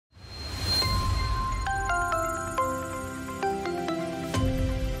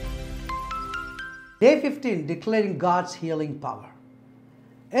Day 15, declaring God's healing power.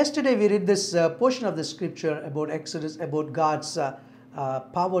 Yesterday we read this portion of the scripture about Exodus, about God's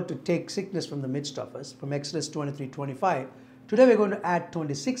power to take sickness from the midst of us, from Exodus 23:25. Today we're going to add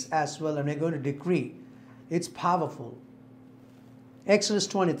 26 as well, and we're going to decree it's powerful. Exodus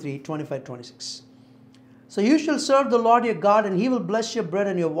 23:25, 26. So you shall serve the Lord your God, and he will bless your bread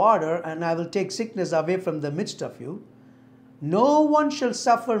and your water, and I will take sickness away from the midst of you. No one shall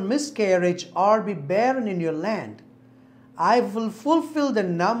suffer miscarriage or be barren in your land. I will fulfill the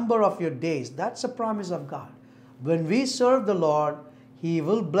number of your days. That's a promise of God. When we serve the Lord, he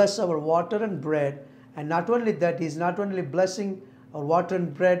will bless our water and bread. And not only that, he's not only blessing our water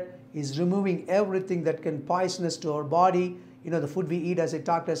and bread, he's removing everything that can poison us to our body. You know, the food we eat, as I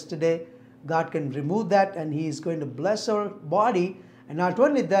talked yesterday, God can remove that, and he is going to bless our body. And not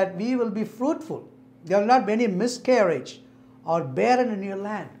only that, we will be fruitful. There will not be any miscarriage or barren in your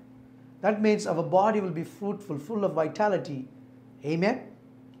land. That means our body will be fruitful, full of vitality. Amen.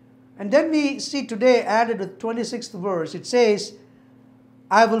 And then we see today, added with 26th verse, it says,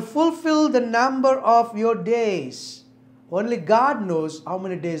 I will fulfill the number of your days. Only God knows how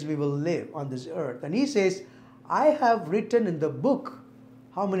many days we will live on this earth. And he says, I have written in the book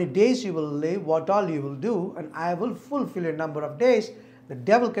how many days you will live, what all you will do, and I will fulfill your number of days. The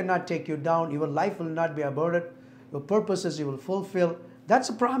devil cannot take you down. Your life will not be aborted. Your purposes you will fulfill. That's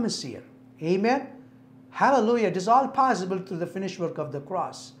a promise here. Amen. Hallelujah. It is all possible through the finished work of the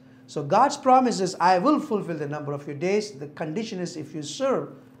cross. So God's promise is, I will fulfill the number of your days. The condition is if you serve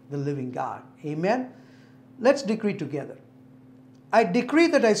the living God. Amen. Let's decree together. I decree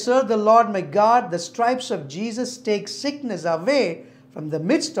that I serve the Lord my God. The stripes of Jesus take sickness away from the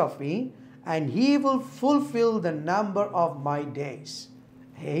midst of me, and he will fulfill the number of my days.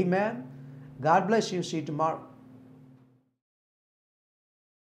 Amen. God bless you. See you tomorrow.